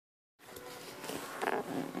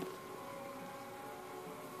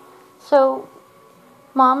So,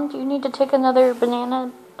 Mom, do you need to take another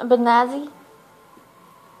Banazy?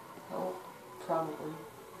 Oh, probably.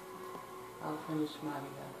 I'll finish my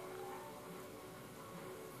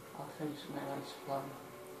nice flub.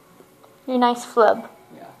 Your nice flub.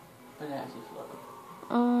 Yeah, Banazy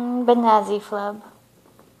flub. Banazy flub.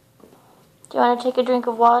 Do you want to take a drink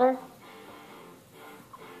of water?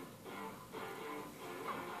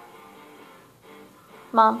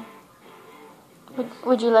 Mom, Yes.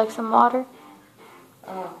 would you like some water?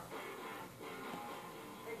 Oh.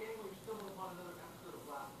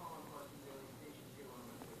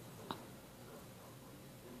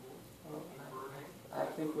 I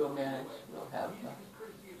think we'll manage. We'll have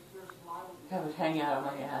it hang out of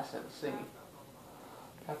my ass and sing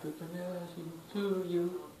Happy Banazy to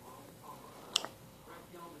you.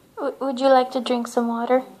 Would you like to drink some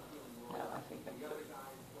water? No, I think I'm good.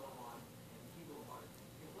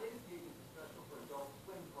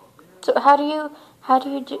 So how do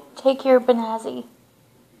you take your Banazy?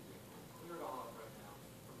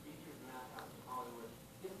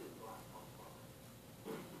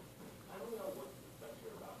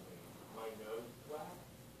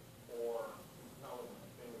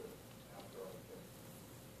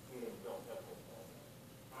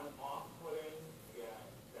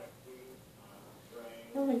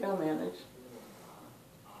 I think I'll manage.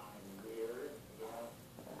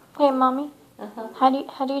 Hey, Mommy,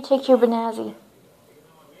 how do you take your Banazy?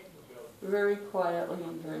 Very quietly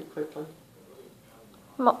and very quickly.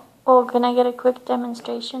 Oh, can I get a quick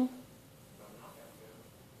demonstration?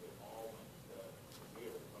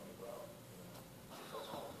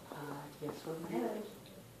 I guess we'll manage.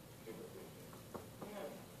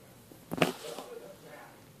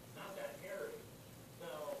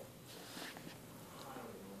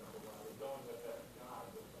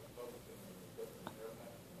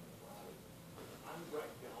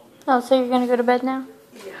 Oh, so you're gonna go to bed now?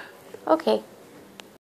 Yeah. Okay.